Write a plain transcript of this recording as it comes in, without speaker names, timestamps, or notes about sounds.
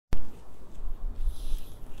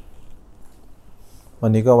วั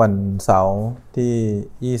นนี้ก็วันเสาร์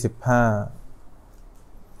ที่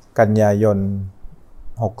25กันยายน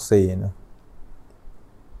64นะ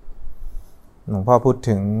หลวงพ่อพูด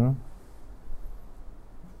ถึง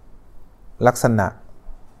ลักษณะ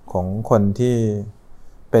ของคนที่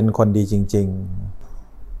เป็นคนดีจริง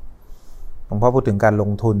ๆหลวงพ่อพูดถึงการล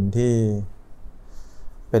งทุนที่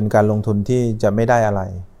เป็นการลงทุนที่จะไม่ได้อะไร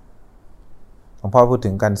หลวงพ่อพูดถึ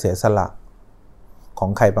งการเสียสละของ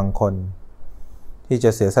ใครบางคนที่จ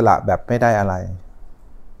ะเสียสละแบบไม่ได้อะไร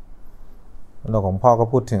แล้วของพ่อก็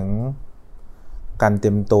พูดถึงการเต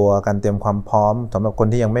รียมตัวการเตรียมความพร้อมสำหรับคน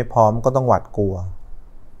ที่ยังไม่พร้อมก็ต้องหวาดกลัว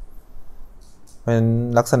เป็น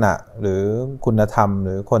ลักษณะหรือคุณธรรมห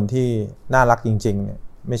รือคนที่น่ารักจริง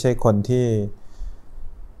ๆไม่ใช่คนที่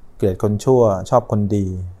เกลียดคนชั่วชอบคนดี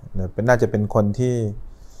หรือน่าจะเป็นคนที่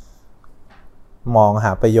มองห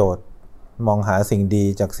าประโยชน์มองหาสิ่งดี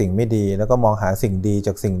จากสิ่งไม่ดีแล้วก็มองหาสิ่งดีจ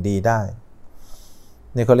ากสิ่งดีได้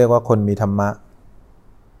นี่เขาเรียกว่าคนมีธรรมะ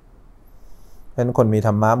เป็นคนมีธ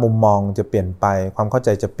รรมะมุมมองจะเปลี่ยนไปความเข้าใจ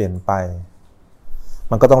จะเปลี่ยนไป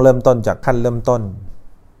มันก็ต้องเริ่มต้นจากขั้นเริ่มต้น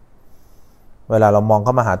เวลาเรามองเ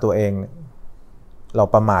ข้ามาหาตัวเองเรา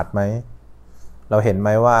ประมาทไหมเราเห็นไหม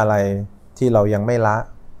ว่าอะไรที่เรายังไม่ละ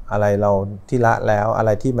อะไรเราที่ละแล้วอะไร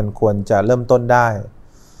ที่มันควรจะเริ่มต้นได้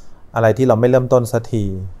อะไรที่เราไม่เริ่มต้นสักที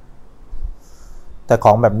แต่ข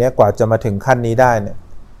องแบบนี้กว่าจะมาถึงขั้นนี้ได้เนี่ย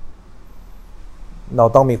เรา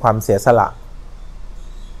ต้องมีความเสียสละ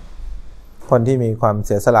คนที่มีความเ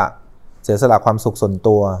สียสละความสุขส่วน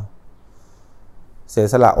ตัวเสีย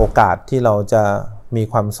สละโอกาสที่เราจะมี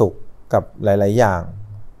ความสุขกับหลายๆอย่าง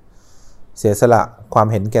เสียสละความ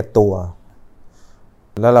เห็นแก่ตัว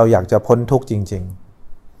แล้วเราอยากจะพ้นทุกข์จริง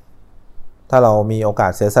ๆถ้าเรามีโอกา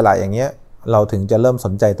สเสียสละอย่างเงี้ยเราถึงจะเริ่มส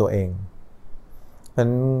นใจตัวเองเพราะฉะนั้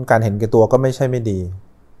นการเห็นแก่ตัวก็ไม่ใช่ไม่ดี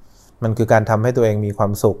มันคือการทำให้ตัวเองมีควา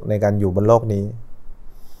มสุขในการอยู่บนโลกนี้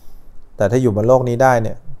แต่ถ้าอยู่บนโลกนี้ได้เ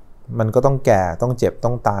นี่ยมันก็ต้องแก่ต้องเจ็บต้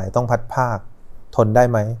องตายต้องพัดภาคทนได้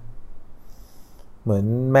ไหมเหมือน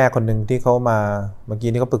แม่คนหนึ่งที่เขามาเมื่อกี้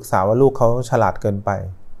นี้เขาปรึกษาว่าลูกเขาฉลาดเกินไป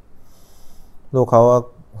ลูกเขา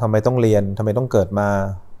ทำไมต้องเรียนทำไมต้องเกิดมา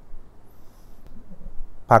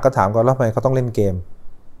พาก็ถามกันแล้วทำไมเขาต้องเล่นเกม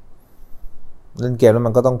แล้วมั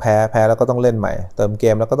นก็ต้องแพ้แล้วก็ต้องเล่นใหม่เติมเก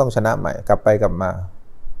มแล้วก็ต้องชนะใหม่กลับไปกลับมา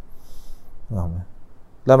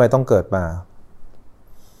แล้วทำไมต้องเกิดมา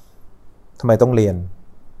ทำไมต้องเรียน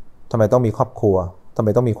ทำไมต้องมีครอบครัวทำไม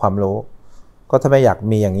ต้องมีความรู้ก็ถ้าไม่อยาก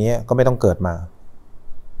มีอย่างนี้ก็ไม่ต้องเกิดมา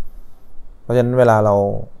เพราะฉะนั้นเวลาเรา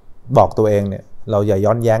บอกตัวเองเนี่ยเราอย่าย้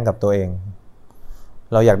อนแย้งกับตัวเอง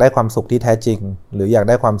เราอยากได้ความสุขที่แท้จริงหรืออยาก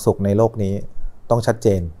ได้ความสุขในโลกนี้ต้องชัดเจ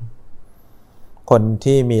นคน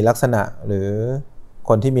ที่มีลักษณะหรือ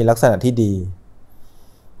คนที่มีลักษณะที่ดี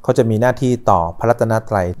เขาจะมีหน้าที่ต่อพระรัตน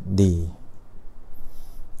ตรัยดี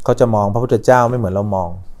เขาจะมองพระพุทธเจ้าไม่เหมือนเรามอ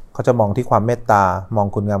งเขาจะมองที่ความเมตตามอง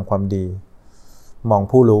คุณงามความดีมอง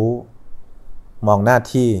ผู้รู้มองหน้า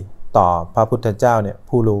ที่ต่อพระพุทธเจ้าเนี่ย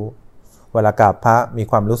ผู้รู้เวลากราบพระมี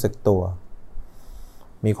ความรู้สึกตัว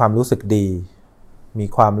มีความรู้สึกดีมี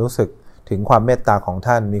ความรู้สึกถึงความเมตตาของ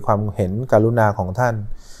ท่านมีความเห็นกรุณาของท่าน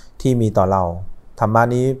ที่มีต่อเราธรรมะ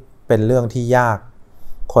นี้เป็นเรื่องที่ยาก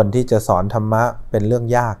คนที่จะสอนธรรมะเป็นเรื่อง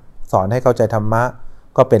ยากสอนให้เข้าใจธรรมะ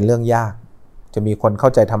ก็เป็นเรื่องยากจะมีคนเข้า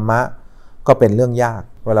ใจธรรมะก็เป็นเรื่องยาก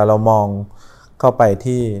เวลาเรามองเข้าไป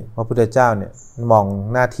ที่พระพุทธเจ้าเนี่ยมอง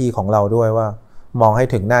หน้าที่ของเราด้วยว่ามองให้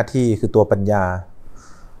ถึงหน้าที่คือตัวปัญญา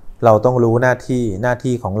เราต้องรู้หน้า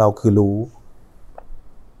ที่ของเราคือรู้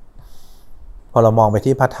พอเรามองไป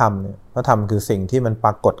ที่พระธรรมเนี่ยพระธรรมคือสิ่งที่มันป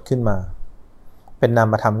รากฏขึ้นมาเป็นนา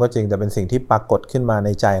มธรรมก็จริงแต่เป็นสิ่งที่ปรากฏขึ้นมาใน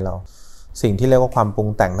ใจเราสิ่งที่เรียกว่าความปรุง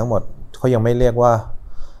แต่งทั้งหมดเขายังไม่เรียกว่า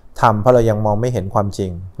ธรรมเพราะเรายังมองไม่เห็นความจริ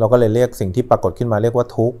งเราก็เลยเรียกสิ่งที่ปรากฏขึ้นมาเรียกว่า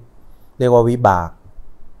ทุกข์เรียกว่าวิบาก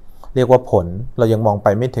เรียกว่าผลเรายังมองไป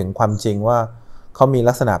ไม่ถึงความจริงว่าเขามี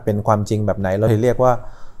ลักษณะเป็นความจริงแบบไหนเราเลยเรียกว่า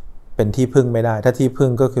เป็นที่พึ่งไม่ได้ถ้าที่พึ่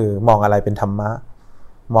งก็คือมองอะไรเป็นธรรมะ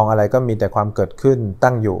มองอะไรก็มีแต่ความเกิดขึ้น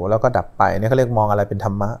ตั้งอยู่แล้วก็ดับไปนี่เขาเรียกมองอะไรเป็นธ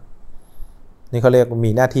รรมะนี่เขาเรียก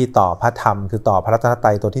มีหน้าที่ต่อพระธรรมคือต่อพระรัตนต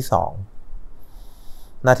รัยตัวที่สอง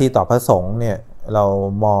หน้าที่ต่อพระสงฆ์เนี่ยเรา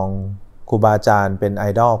มองครูบาอาจารย์เป็นไอ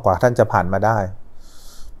ดอลกว่าท่านจะผ่านมาได้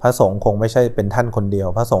พระสงฆ์คงไม่ใช่เป็นท่านคนเดียว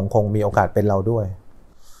พระสงฆ์คงมีโอกาสเป็นเราด้วย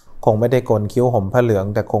คงไม่ได้โกนคิ้วห่มผ้าเหลือง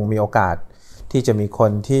แต่คงมีโอกาสที่จะมีค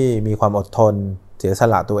นที่มีความอดทนเสียส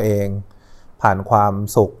ละตัวเองผ่านความ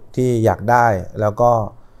สุขที่อยากได้แล้วก็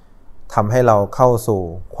ทำให้เราเข้าสู่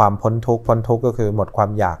ความพ้นทุกข์ก็คือหมดความ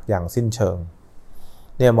อยากอย่างสิ้นเชิง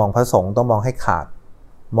เนี่ยมองพระสงฆ์ต้องมองให้ขาด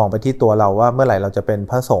มองไปที่ตัวเราว่าเมื่อไหร่เราจะเป็น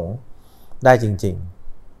พระสงฆ์ได้จริง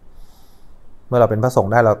ๆเมื่อเราเป็นพระสงฆ์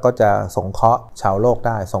ได้เราก็จะสงเคราะห์ชาวโลกไ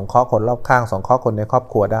ด้สงเคราะห์คนรอบข้างสงเคราะห์คนในครอบ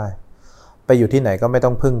ครัวได้ เ อยู่ที่ไหนก็ไม่ต้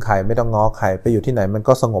องพึ่งใครไม่ต้องง้อใครไปอยู่ที่ไหนมัน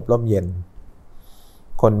ก็สงบร่มเย็น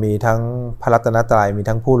คนมีทั้งพระรัตนตรัยมี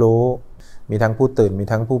ทั้งผู้รู้มีทั้งผู้ตื่นมี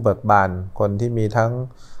ทั้งผู้เบิกบานคนที่มีทั้ง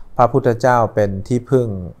พระพุทธเจ้าเป็นที่พึ่ง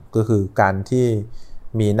ก็คือการที่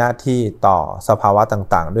มีหน้าที่ต่อสภาวะ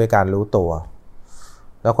ต่างๆด้วยการรู้ตัว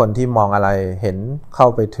แล้วคนที่มองอะไรเห็นเข้า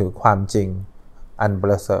ไปถึงความจริงอันป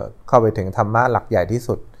ระเสริฐเข้าไปถึงธรรมะหลักใหญ่ที่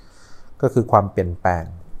สุดก็คือความเปลี่ยนแปลง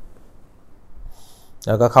แ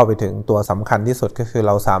ล้วก็เข้าไปถึงตัวสำคัญที่สุดก็คือเ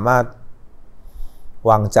ราสามารถ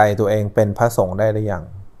วางใจตัวเองเป็นพระสงฆ์ได้หรือยัง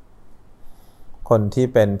คนที่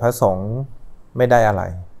เป็นพระสงฆ์ไม่ได้อะไร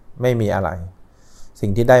ไม่มีอะไรสิ่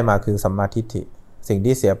งที่ได้มาคือสัมมาทิฏฐิสิ่ง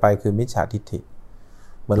ที่เสียไปคือมิจฉาทิฏฐิ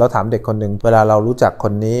เหมือนเราถามเด็กคนหนึ่งเวลาเรารู้จักค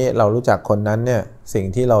นนี้เรารู้จักคนนั้นเนี่ยสิ่ง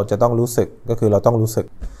ที่เราจะต้องรู้สึกก็คือเราต้องรู้สึก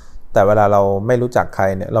แต่เวลาเราไม่รู้จักใคร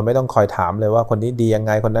เนี่ยเราไม่ต้องคอยถามเลยว่าคนนี้ดียังไ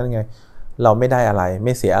งคนนั้นยังไงเราไม่ได้อะไรไ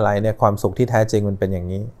ม่เสียอะไรเนี่ยความสุขที่แท้จริงมันเป็นอย่าง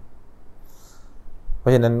นี้เพรา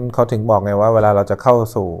ะฉะนั้นเขาถึงบอกไงว่าเวลาเราจะเข้า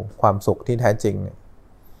สู่ความสุขที่แท้จริงเนี่ย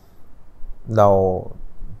เรา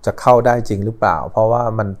จะเข้าได้จริงหรือเปล่าเพราะว่า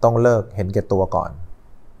มันต้องเลิกเห็นแก่ตัวก่อน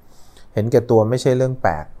เห็นแก่ตัวไม่ใช่เรื่องแป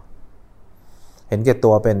ลกเห็นแก่ตั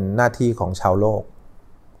วเป็นหน้าที่ของชาวโลก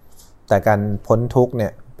แต่การพ้นทุกข์เนี่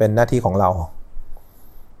ยเป็นหน้าที่ของเรา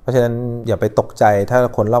เพราะฉะนั้นอย่าไปตกใจถ้า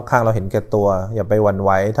คนรอบข้างเราเห็นแก่ตัวอย่าไปหวั่นไห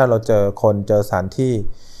วถ้าเราเจอคนเจอสถานที่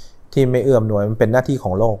ที่ไม่เอื้อมหน่วยมันเป็นหน้าที่ข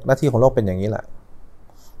องโลกหน้าที่ของโลกเป็นอย่างนี้แหละ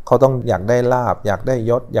เขาต้องอยากได้ลาภอยากได้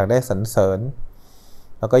ยศอยากได้สรรเสริญ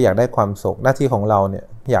แล้วก็อยากได้ความสุขหน้าที่ของเราเนี่ย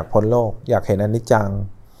อยากพ้นโลกอยากเห็นอนิจจัง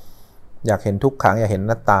อยากเห็นทุกขังอยากเห็นอ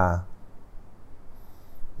นัตตา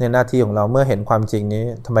ในหน้าที่ของเราเมื่อเห็นความจริงนี้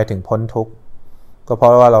ทำไมถึงพ้นทุกข์ก็เพรา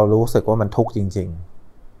ะว่าเรารู้สึกว่ามันทุกข์จริง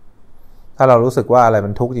ๆถ้าเรารู้สึกว่าอะไรมั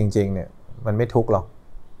นทุกข์จริงๆเนี่ยมันไม่ทุกข์หรอก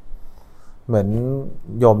เหมือน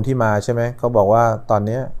โยมที่มาใช่ไหมเขาบอกว่าตอน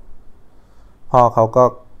นี้พ่อเขาก็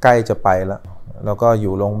ใกล้จะไปแล้วก็อ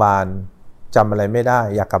ยู่โรงพยาบาลจำอะไรไม่ได้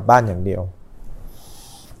อยากกลับบ้านอย่างเดียว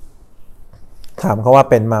ถามเขาว่า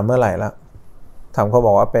เป็นมาเมื่อไหร่ละถามเขาบ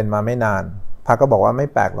อกว่าเป็นมาไม่นานพระก็บอกว่าไม่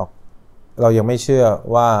แปลกหรอกเรายังไม่เชื่อ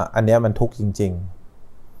ว่าอันนี้มันทุกข์จริง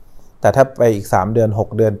ๆแต่ถ้าไปอีก3 เดือน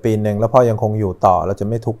6 เดือนปีนึงแล้วพ่อยังคงอยู่ต่อเราจะ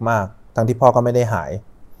ไม่ทุกข์มากทั้งที่พ่อก็ไม่ได้หาย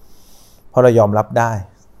เพราะเรายอมรับได้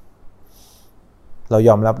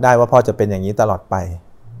ว่าพ่อจะเป็นอย่างนี้ตลอดไป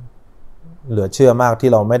เหลือเชื่อมากที่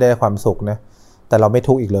เราไม่ได้ความสุขนะแต่เราไม่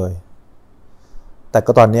ทุกข์อีกเลยแต่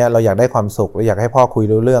ก็ตอนนี้เราอยากได้ความสุขเราอยากให้พ่อคุย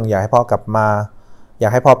รู้เรื่องอยากให้พ่อกลับมาอยา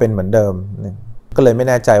กให้พ่อเป็นเหมือนเดิมก็เลยไม่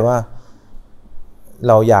แน่ใจว่า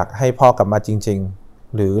เราอยากให้พ่อกลับมาจริง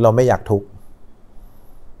ๆหรือเราไม่อยากทุกข์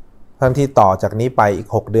ทั้งที่ต่อจากนี้ไปอีก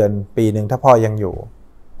6 เดือนปีนึงถ้าพ่อยังอยู่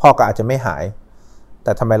พ่อก็อาจจะไม่หายแ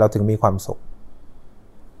ต่ทำไมเราถึงมีความสุข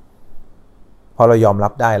เพราะเรายอมรั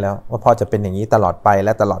บได้แล้วว่าพ่อจะเป็นอย่างนี้ตลอดไปแล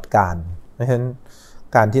ะตลอดกาลเพราะฉะนั้น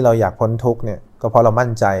การที่เราอยากพ้นทุกข์เนี่ยก็เพราะเรามั่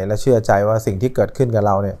นใจและเชื่อใจว่าสิ่งที่เกิดขึ้นกับเ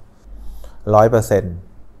ราเนี่ย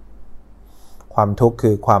 100% ความทุกข์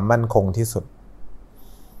คือความมั่นคงที่สุด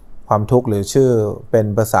ความทุกข์หรือชื่อเป็น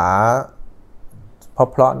ภาษาเ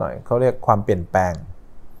พราะๆหน่อยเขาเรียกความเปลี่ยนแปลง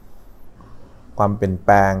ความ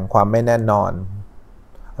ไม่แน่นอน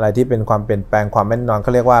อะไรที่เป็นความเปลี่ยนแปลงความไม่แน่นอนเข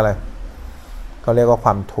าเรียกว่าอะไรเขาเรียกว่าคว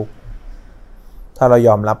ามทุกข์ถ้าเราย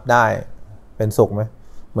อมรับได้เป็นสุขไหม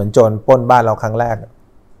เหมือนโจรปล้นบ้านเราครั้งแรก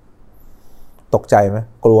ตกใจไหม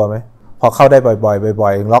กลัวไหมพอเข้าได้บ่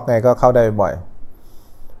อยๆล็อกไงก็เข้าได้บ่อย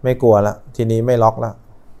ไม่กลัวละทีนี้ไม่ล็อกละ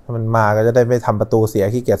มันมาก็จะได้ไม่ทำประตูเสีย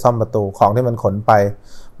ขี้เกียจซ่อมประตูของที่มันขนไป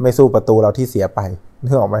ไม่สู้ประตูเราที่เสียไป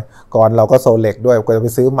นึกออกไหมกรเราก็โซเล็กด้วยก็จะไป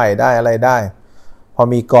ซื้อใหม่ได้อะไรได้พอ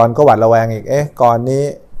มีกรก็หวาดระแวงอีกกรนี้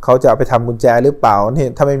เขาจะเอาไปทำกุญแจหรือเปล่านี่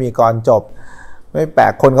ถ้าไม่มีกรจบไม่แปล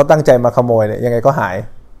กคนเขาตั้งใจมาขโมยเนี่ยยังไงก็หาย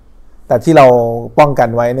แต่ที่เราป้องกัน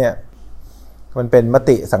ไว้เนี่ยมันเป็นม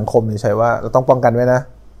ติสังคมเฉยๆว่าเราต้องป้องกันไว้นะ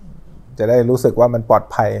จะได้รู้สึกว่ามันปลอด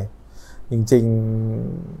ภัยจริง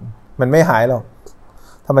ๆมันไม่หายหรอก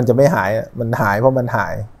ถ้ามันจะไม่หายมันหายเพราะมันหา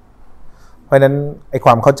ยเพราะฉะนั้นไอ้ค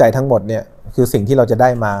วามเข้าใจทั้งหมดเนี่ยคือสิ่งที่เราจะได้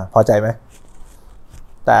มาพอใจไหม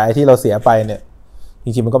แต่ไอ้ที่เราเสียไปเนี่ยจ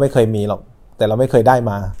ริงๆมันก็ไม่เคยมีหรอกแต่เราไม่เคยได้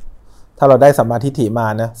มาถ้าเราได้สัมมาทิฏฐิมา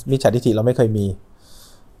นะมิจฉาทิฏฐิเราไม่เคยมี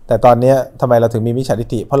แต่ตอนนี้ทำไมเราถึงมีมิจฉาทิฏ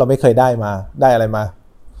ฐิเพราะเราไม่เคยได้มาได้อะไรมา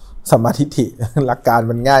สัมมาทิฏฐิ หลักการ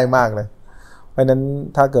มันง่ายมากเลยเพราะฉะนั้น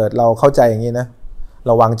ถ้าเกิดเราเข้าใจอย่างนี้นะเร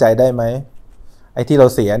าวางใจได้ไหมไอ้ที่เรา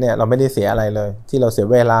เสียเนี่ยเราไม่ได้เสียอะไรเลยที่เราเสีย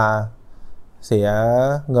เวลาเสีย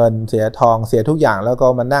เงินเสียทองเสียทุกอย่างแล้วก็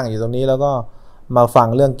มานั่งอยู่ตรงนี้แล้วก็มาฟัง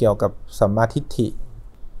เรื่องเกี่ยวกับสัมมาทิฏฐิ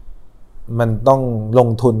มันต้องลง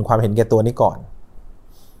ทุนความเห็นแก่ตัวนี้ก่อน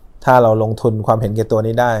ถ้าเราลงทุนความเห็นแก่ตัว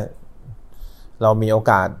นี้ได้เรามีโอ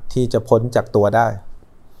กาสที่จะพ้นจากตัวได้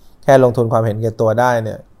แค่ลงทุนความเห็นแก่ตัวได้เ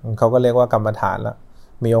นี่ยเขาก็เรียกว่ากรรมฐานแล้ว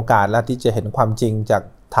มีโอกาสแล้วที่จะเห็นความจริงจาก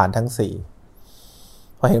ฐานทั้ง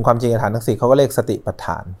4พอเห็นความจริงจากฐานทั้ง4เขาก็เรียกสติปัฏฐ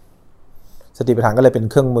านสติปัฏฐานก็เลยเป็น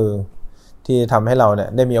เครื่องมือที่ทำให้เราเนี่ย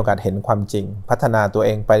ได้มีโอกาสเห็นความจริงพัฒนาตัวเอ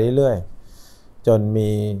งไปเรื่อยๆจนมี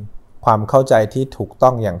ความเข้าใจที่ถูกต้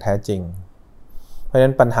องอย่างแท้จริงเพราะฉะ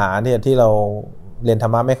นั้นปัญหาเนี่ยที่เราเรียนธร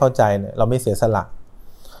รมะไม่เข้าใจเนี่ยเราไม่เสียสละ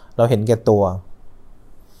เราเห็นแก่ตัว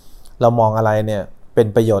เรามองอะไรเนี่ยเป็น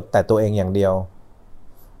ประโยชน์แต่ตัวเองอย่างเดียว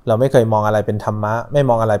เราไม่เคยมองอะไรเป็นธรรมะไม่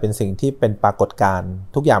มองอะไรเป็นสิ่งที่เป็นปรากฏการณ์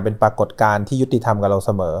ทุกอย่างเป็นปรากฏการณ์ที่ยุติธรรมกับเราเ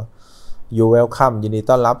สมอ You welcome ยินดี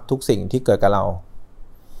ต้อนรับทุกสิ่งที่เกิดกับเรา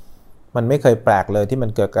มันไม่เคยแปลกเลยที่มัน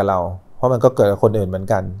เกิดกับเราเพราะมันก็เกิดกับคนอื่นเหมือน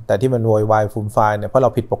กันแต่ที่มันโวยวายฟูมฟายเนี่ยเพราะเรา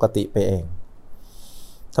ผิดปกติไปเอง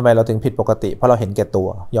ทำไมเราถึงผิดปกติเพราะเราเห็นแก่ตัว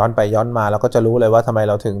ย้อนไปย้อนมาเราก็จะรู้เลยว่าทำไม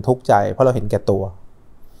เราถึงทุกข์ใจเพราะเราเห็นแก่ตัว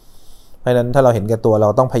เพราะฉะนั้นถ้าเราเห็นแก่ตัวเรา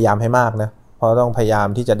ต้องพยายามให้มากนะเพราะต้องพยายาม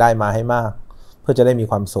ที่จะได้มาให้มากเพื่อจะได้มี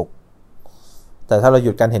ความสุขแต่ถ้าเราห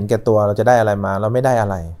ยุดการเห็นแก่ตัวเราจะได้อะไรมาเราไม่ได้อะ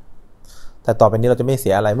ไรแต่ต่อไปนี้เราจะไม่เสี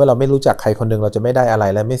ยอะไรเมื่อเราไม่รู้จักใครคนหนึ่งเราจะไม่ได้อะไร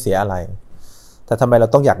และไม่เสียอะไรแต่ทำไมเรา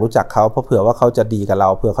ต้องอยากรู้จักเขาเพราะเผื่อว่าเขาจะดีกับเรา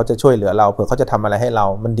เผื่อเขาจะช่วยเหลือเราเผื่อเขาจะทำอะไรให้เรา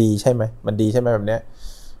มันดีใช่ไหมมันดีใช่ไหมแบบนี้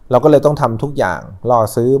เราก็เลยต้องทำทุกอย่างล่อ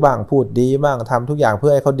ซื้อบ้างพูดดีบ้างทำทุกอย่างเพื่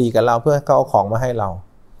อให้เขาดีกับเราเพื่อให้เขาเอาของมาให้เรา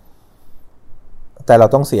แต่เรา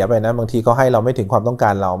ต้องเสียไปนะบางทีเขาให้เราไม่ถึงความต้องกา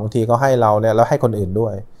รเราบางทีเขาให้เราเนี่ยแล้วให้คนอื่นด้ว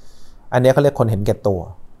ยอันนี้เขาเรียกคนเห็นแก่ตัว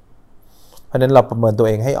เพราะฉะนั้นเราประเมินตัวเ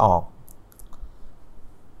องให้ออก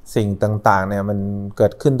สิ่งต่างๆเนี่ยมันเกิ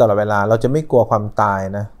ดขึ้นตลอดเวลาเราจะไม่กลัวความตาย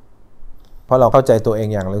นะเพราะเราเข้าใจตัวเอง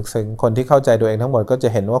อย่างลึกซึ้งคนที่เข้าใจตัวเองทั้งหมดก็จะ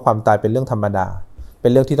เห็นว่าความตายเป็นเรื่องธรรมดาเป็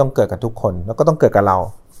นเรื่องที่ต้องเกิดกับทุกคนแล้วก็ต้องเกิดกับเรา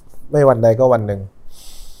ไม่วันใดก็วันหนึ่ง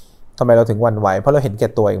ทำไมเราถึงหวั่นไหวเพราะเราเห็นแก่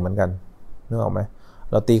ตัวเองเหมือนกันนึกออกไหม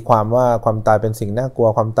เราตีความว่าความตายเป็นสิ่งน่ากลัว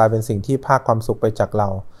ความตายเป็นสิ่งที่พรากความสุขไปจากเรา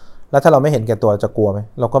แล้วถ้าเราไม่เห็นแก่ตัวจะกลัวไหม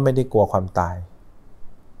เราก็ไม่ได้กลัวความตาย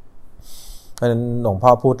เพราะฉะนั้นหลวงพ่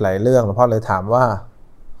อพูดหลายเรื่องหลวงพ่อเลยถามว่า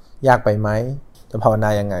ยากไปไหมจะภาวนา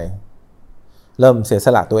ยังไงเริ่มเสียส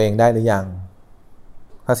ละตัวเองได้หรือยัง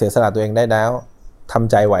ถ้าเสียสละตัวเองได้แล้วท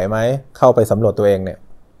ำใจไหวไหมเข้าไปสำรวจตัวเองเนี่ย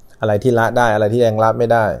อะไรที่ละได้อะไรที่ยังละไม่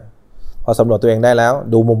ได้พอสำรวจตัวเองได้แล้ว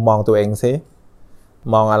ดูมุมมองตัวเองซิ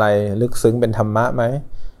มองอะไรลึกซึ้งเป็นธรรมะไหม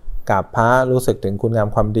กราบพระรู้สึกถึงคุณงาม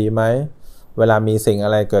ความดีไหมเวลามีสิ่งอ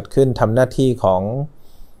ะไรเกิดขึ้นทำหน้าที่ของ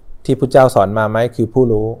ที่พุทธเจ้าสอนมาไหมคือผู้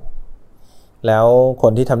รู้แล้วค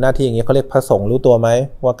นที่ทำหน้าที่อย่างนี้เขาเรียกพระสงฆ์รู้ตัวไหม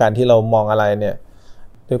ว่าการที่เรามองอะไรเนี่ย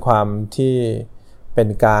ด้วยความที่เป็น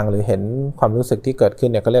กลางหรือเห็นความรู้สึกที่เกิดขึ้น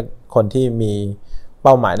เนี่ยก็เรียกคนที่มีเ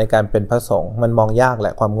ป้าหมายในการเป็นพระสงฆ์มันมองยากแหล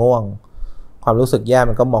ะความง่วงความรู้สึกแย่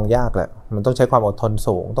มันก็มองยากแหละมันต้องใช้ความอดทน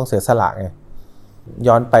สูงต้องเสียสละไง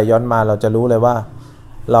ย้อนไปย้อนมาเราจะรู้เลยว่า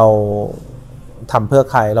เราทำเพื่อ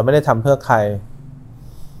ใครเราไม่ได้ทำเพื่อใคร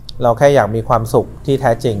เราแค่อยากมีความสุขที่แ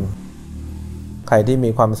ท้จริงใครที่มี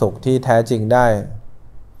ความสุขที่แท้จริงได้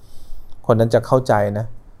คนนั้นจะเข้าใจนะ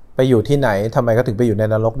ไปอยู่ที่ไหนทำไมก็ถึงไปอยู่ใน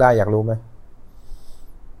นรกได้อยากรู้ไหม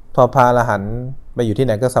พอพระอรหันต์ไปอยู่ที่ไห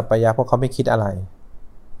นก็สัพพยะเพราะเขาไม่คิดอะไร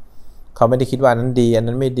เขาไม่ได้คิดว่านั้นดีอัน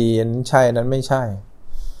นั้นไม่ดีอันนั้นใช่อันนั้นไม่ใช่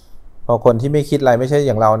พอคนที่ไม่คิดอะไรไม่ใช่อ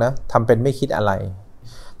ย่างเรานะทำเป็นไม่คิดอะไร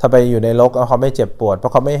ถ้าไปอยู่ในนรกเขาไม่เจ็บปวดเพรา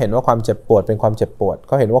ะเขาไม่เห็นว่าความเจ็บปวดเป็นความเจ็บปวดเ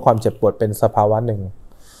ขาเห็นว่าความเจ็บปวดเป็นสภาวะหนึ่ง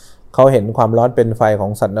เขาเห็นความร้อนเป็นไฟขอ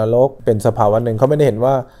งสัตว์นรกเป็นสภาวะหนึ่งเขาไม่ได้เห็น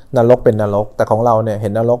ว่านรกเป็นนรกแต่ของเราเนี่ยเห็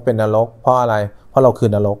นนรกเป็นนรกเพราะอะไรเพราะเราคือ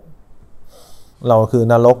นรกเราคือ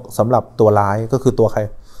นรกสำหรับตัวร้ายก็คือตัวใคร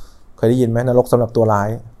เคยได้ยินไหมนรกสำหรับตัวร้าย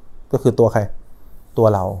ก็คือตัวใครตัว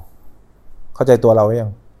เราเข้าใจตัวเราหรือยั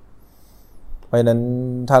งเพราะฉะนั้น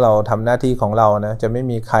ถ้าเราทำหน้าที่ของเรานะจะไม่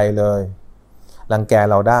มีใครเลยรังแก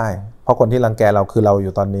เราได้เพราะคนที่รังแกเราคือเราอ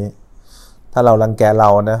ยู่ตอนนี้ถ้าเรารังแกเรา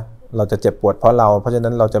นะเราจะเจ็บปวดเพราะเราเพราะฉะ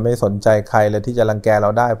นั้นเราจะไม่สนใจใครเลยที่จะรังแกเรา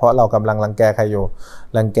ได้เพราะเรากำลังรังแกใครอยู่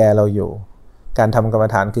รังแกเราอยู่การทำกรรม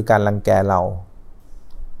ฐานคือการรังแกเรา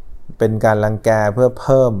เป็นการรังแกเพื่อเ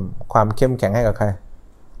พิ่มความเข้มแข็งให้กับใคร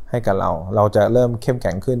ให้กับเราจะเริ่มเข้มแ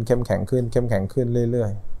ข็งขึ้นเข้มแข็งขึ้นเข้มแข็งขึ้นเรื่อ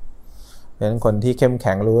ยๆเพราะฉะนั้นคนที่เข้มแ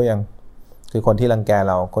ข็งรู้ยังคือคนที่รังแก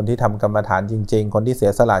เราคนที่ทำกรรมฐานจริงๆคนที่เสี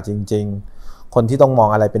ยสละจริงๆคนที่ต้องมอง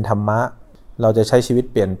อะไรเป็นธรรมะเราจะใช้ชีวิต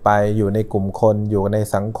เปลี่ยนไปอยู่ในกลุ่มคนอยู่ใน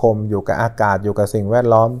สังคมอยู่กับอากาศอยู่กับสิ่งแวด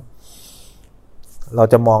ล้อมเรา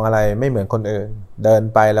จะมองอะไรไม่เหมือนคนอื่นเดิน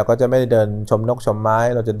ไปเราก็จะไม่ได้เดินชมนกชมไม้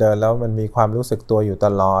เราจะเดินแล้วมันมีความรู้สึกตัวอยู่ต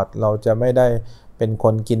ลอดเราจะไม่ได้เป็นค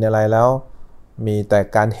นกินอะไรแล้วมีแต่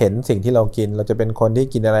การเห็นสิ่งที่เรากินเราจะเป็นคนที่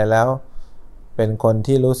กินอะไรแล้วเป็นคน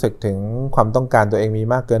ที่รู้สึกถึงความต้องการตัวเองมี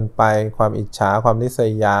มากเกินไปความอิจฉาความริษ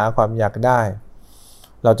ยาความอยากได้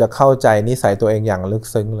เราจะเข้าใจนิสัยตัวเองอย่างลึก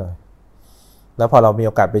ซึ้งเลยแล้วพอเรามีโ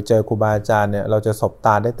อกาสไปเจอครูบาอาจารย์เนี่ยเราจะสบต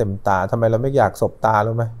าได้เต็มตาทำไมเราไม่อยากสบตา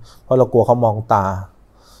รู้ไหมเพราะเรากลัวเขามองตา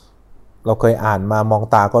เราเคยอ่านมามอง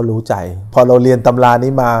ตาก็รู้ใจพอเราเรียนตำรา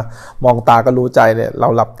นี้มามองตาก็รู้ใจเนี่ยเรา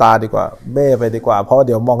หลับตาดีกว่าเบ้ไปดีกว่าเพราะเ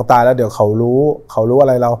ดี๋ยวมองตาแล้วเดี๋ยวเขารู้อะ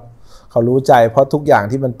ไรเขารู้ใจเพราะทุกอย่าง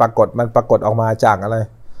ที่มันปรากฏออกมาจากอะไร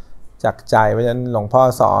จากใจเพราะฉะนั้นหลวงพ่อ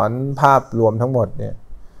สอนภาพรวมทั้งหมดเนี่ย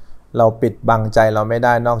เราปิดบังใจเราไม่ไ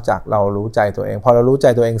ด้นอกจากเรารู้ใจตัวเองพอเรารู้ใจ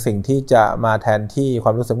ตัวเองสิ่งที่จะมาแทนที่คว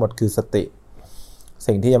ามรู้สึกหมดคือสติ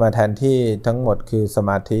สิ่งที่จะมาแทนที่ทั้งหมดคือสม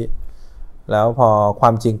าธิแล้วพอควา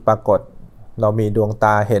มจริงปรากฏเรามีดวงต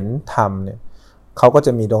าเห็นธรรมเนี่ยเขาก็จ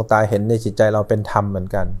ะมีดวงตาเห็นในจิตใจเราเป็นธรรมเหมือน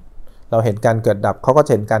กันเราเห็นการเกิดดับเขาก็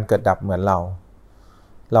เห็นการเกิดดับเหมือนเร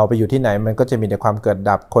าไปอยู่ที่ไหนมันก็จะมีแต่ความเกิด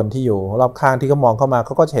ดับคนที่อยู่รอบข้างที่เขามองเข้ามาเข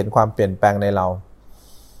าก็จะเห็นความเปลี่ยนแปลงในเรา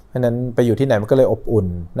เพราะนั้นไปอยู่ที่ไหนมันก็เลยอบอุ่น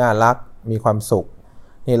น่ารักมีความสุข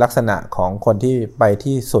นี่ลักษณะของคนที่ไป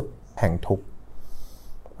ที่สุดแห่งทุกข์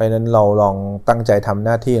เพราะนั้นเราลองตั้งใจทำห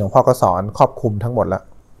น้าที่หลวงพ่อก็สอนครอบคลุมทั้งหมดแล้ว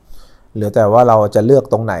เหลือแต่ว่าเราจะเลือก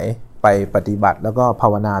ตรงไหนไปปฏิบัติแล้วก็ภา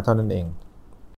วนาเท่านั้นเอง